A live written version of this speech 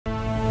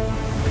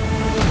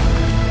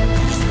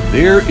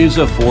There is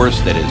a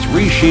force that is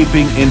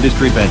reshaping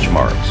industry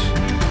benchmarks.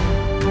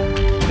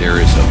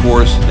 There is a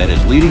force that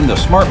is leading the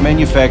smart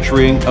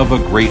manufacturing of a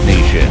great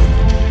nation.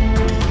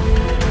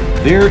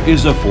 There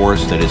is a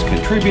force that is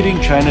contributing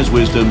China's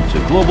wisdom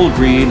to global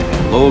green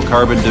and low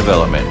carbon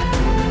development.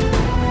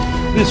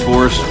 This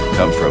force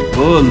comes from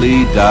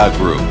pellet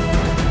Group.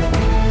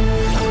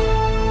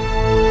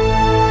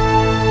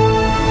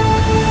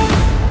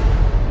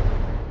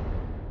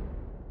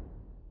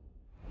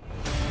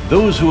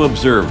 Those who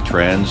observe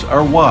trends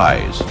are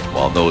wise,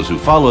 while those who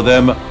follow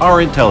them are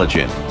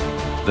intelligent.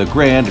 The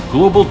grand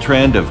global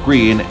trend of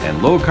green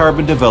and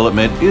low-carbon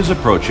development is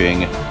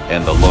approaching,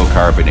 and the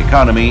low-carbon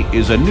economy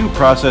is a new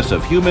process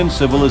of human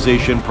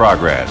civilization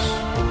progress.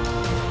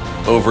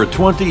 Over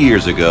 20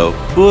 years ago,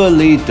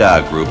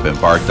 pellet Group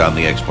embarked on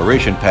the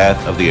exploration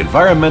path of the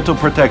environmental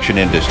protection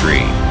industry.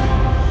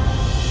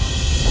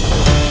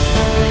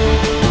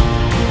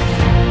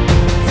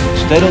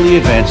 Steadily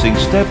advancing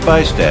step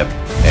by step,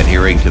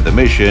 adhering to the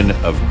mission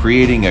of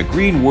creating a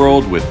green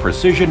world with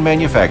precision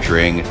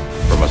manufacturing,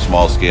 from a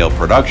small-scale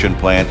production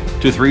plant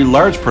to 3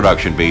 large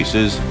production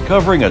bases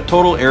covering a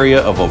total area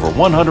of over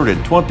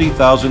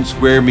 120,000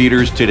 square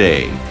meters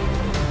today.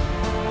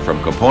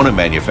 From component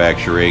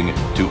manufacturing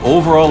to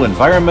overall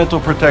environmental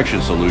protection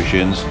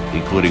solutions,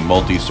 including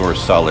multi-source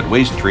solid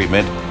waste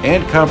treatment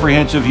and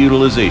comprehensive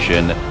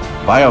utilization,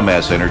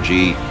 biomass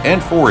energy,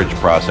 and forage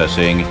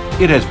processing,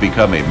 it has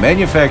become a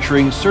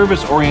manufacturing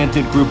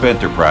service-oriented group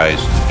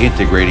enterprise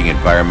integrating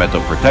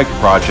environmental protect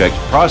project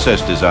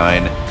process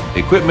design,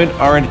 equipment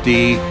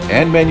R&D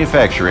and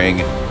manufacturing,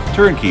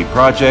 turnkey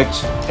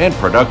projects, and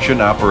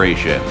production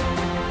operation.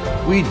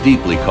 We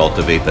deeply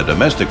cultivate the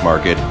domestic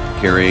market,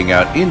 carrying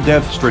out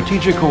in-depth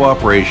strategic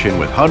cooperation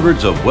with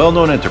hundreds of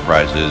well-known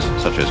enterprises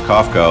such as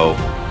COFCO,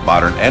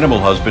 Modern Animal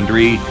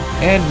Husbandry,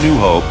 and New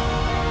Hope,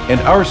 and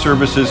our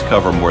services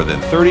cover more than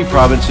 30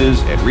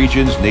 provinces and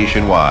regions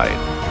nationwide.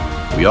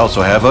 We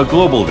also have a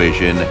global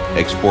vision,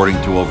 exporting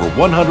to over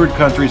 100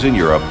 countries in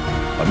Europe,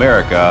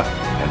 America,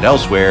 and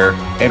elsewhere,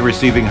 and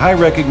receiving high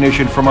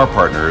recognition from our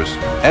partners,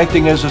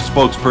 acting as a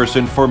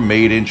spokesperson for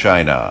Made in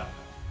China.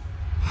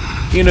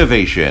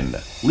 Innovation,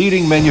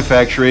 leading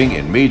manufacturing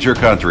in major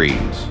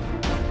countries.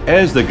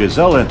 As the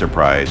Gazelle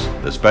Enterprise,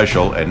 the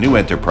Special and New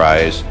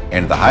Enterprise,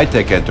 and the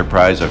High-Tech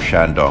Enterprise of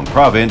Shandong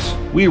Province,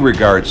 we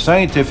regard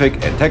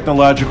scientific and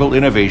technological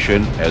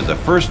innovation as the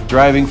first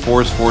driving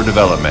force for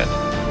development.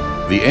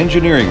 The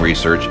Engineering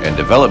Research and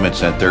Development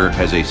Center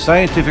has a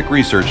scientific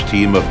research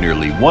team of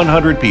nearly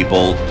 100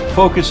 people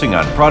focusing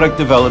on product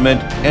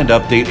development and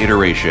update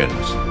iterations.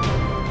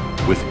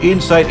 With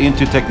insight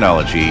into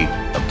technology,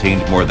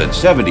 obtained more than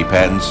 70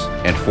 patents,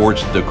 and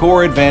forged the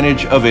core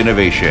advantage of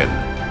innovation.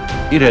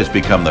 It has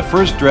become the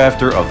first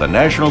drafter of the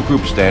National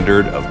Group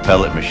Standard of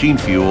Pellet Machine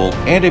Fuel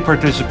and a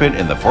participant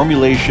in the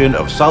formulation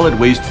of solid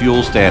waste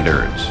fuel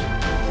standards.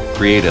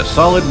 Create a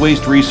solid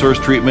waste resource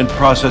treatment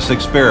process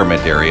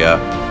experiment area,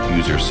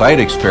 user site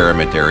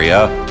experiment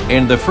area,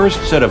 and the first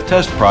set of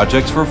test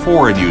projects for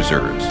foreign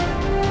users.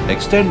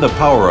 Extend the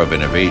power of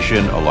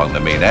innovation along the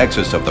main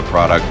axis of the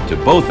product to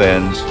both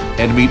ends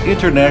and meet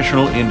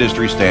international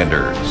industry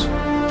standards.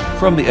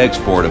 From the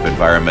export of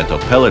environmental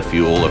pellet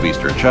fuel of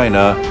Eastern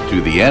China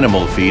to the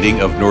animal feeding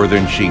of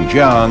northern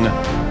Xinjiang,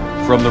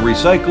 from the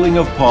recycling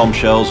of palm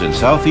shells in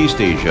Southeast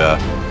Asia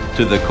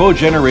to the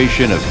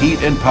cogeneration of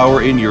heat and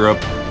power in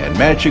Europe and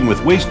matching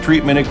with waste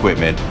treatment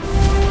equipment,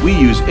 we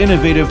use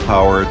innovative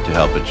power to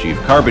help achieve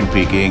carbon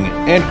peaking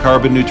and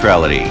carbon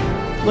neutrality.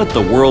 Let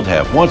the world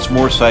have once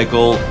more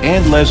cycle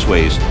and less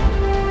waste,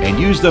 and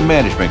use the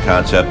management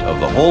concept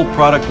of the whole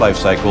product life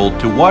cycle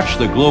to watch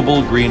the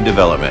global green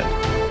development.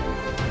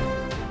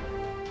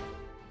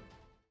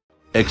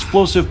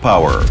 Explosive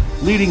power,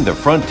 leading the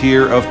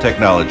frontier of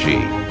technology.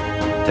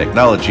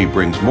 Technology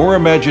brings more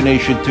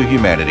imagination to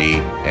humanity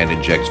and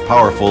injects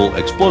powerful,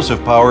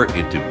 explosive power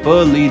into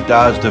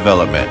pellet's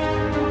development.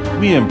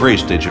 We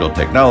embrace digital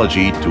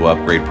technology to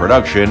upgrade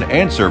production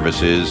and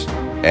services,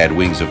 add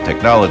wings of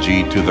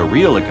technology to the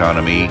real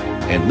economy,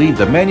 and lead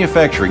the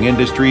manufacturing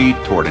industry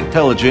toward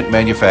intelligent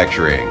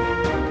manufacturing.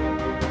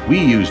 We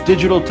use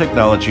digital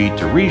technology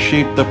to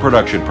reshape the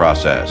production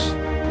process.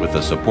 With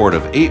the support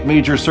of 8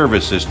 major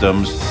service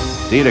systems,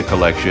 data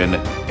collection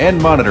and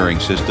monitoring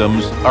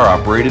systems are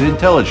operated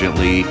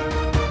intelligently.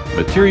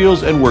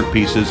 Materials and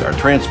workpieces are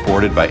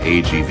transported by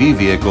AGV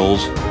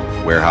vehicles,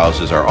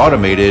 warehouses are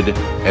automated,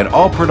 and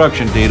all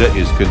production data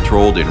is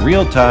controlled in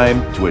real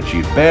time to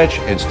achieve batch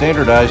and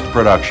standardized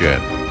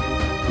production.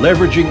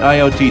 Leveraging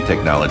IoT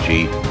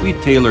technology, we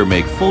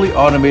tailor-make fully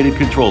automated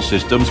control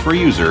systems for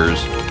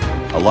users,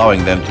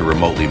 allowing them to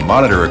remotely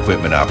monitor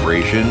equipment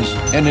operations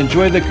and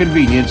enjoy the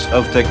convenience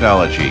of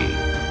technology.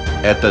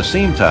 At the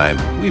same time,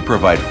 we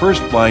provide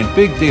first-line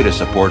big data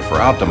support for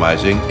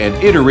optimizing and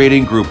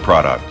iterating group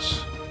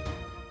products.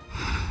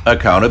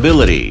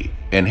 Accountability,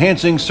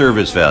 enhancing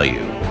service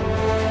value.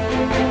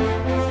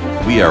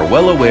 We are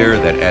well aware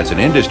that as an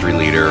industry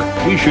leader,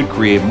 we should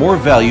create more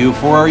value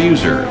for our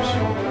users.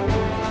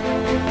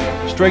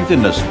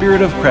 Strengthen the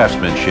spirit of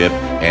craftsmanship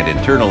and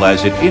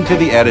internalize it into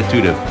the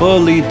attitude of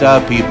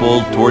pellet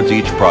people towards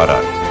each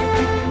product.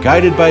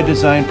 Guided by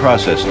design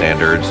process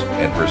standards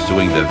and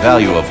pursuing the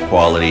value of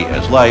quality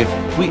as life,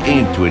 we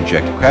aim to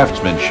inject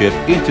craftsmanship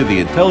into the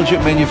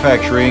intelligent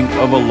manufacturing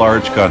of a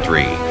large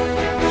country.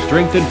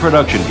 Strengthen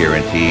production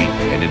guarantee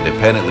and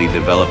independently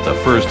develop the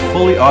first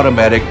fully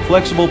automatic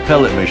flexible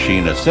pellet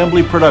machine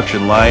assembly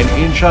production line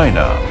in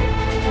China.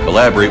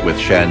 Collaborate with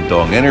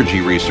Shandong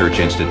Energy Research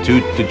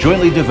Institute to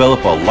jointly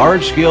develop a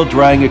large-scale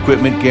drying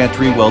equipment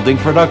gantry welding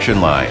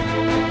production line.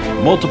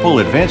 Multiple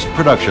advanced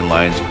production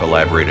lines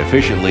collaborate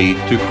efficiently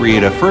to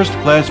create a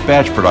first-class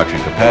batch production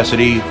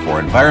capacity for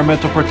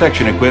environmental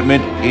protection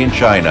equipment in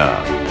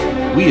China.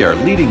 We are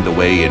leading the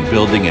way in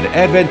building an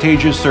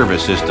advantageous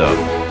service system,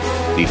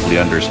 deeply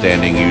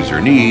understanding user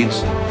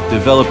needs,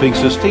 developing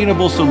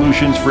sustainable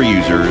solutions for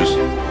users,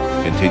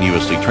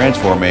 continuously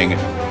transforming,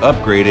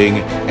 upgrading,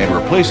 and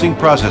replacing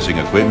processing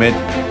equipment,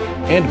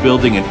 and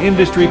building an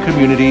industry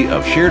community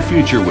of shared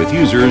future with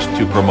users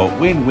to promote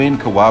win-win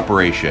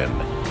cooperation.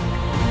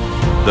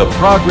 The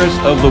progress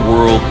of the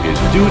world is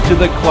due to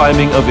the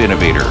climbing of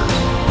innovators.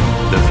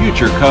 The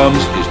future comes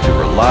is to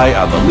rely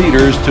on the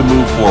leaders to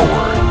move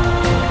forward.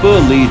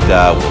 Pellet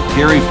will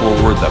carry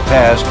forward the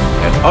past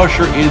and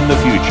usher in the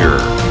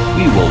future.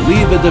 We will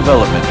lead the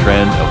development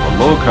trend of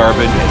the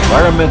low-carbon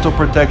environmental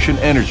protection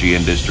energy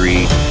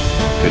industry,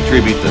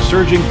 contribute the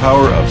surging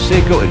power of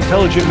Seiko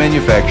intelligent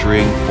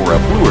manufacturing for a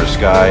bluer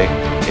sky,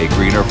 a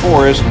greener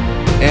forest,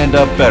 and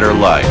a better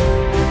life.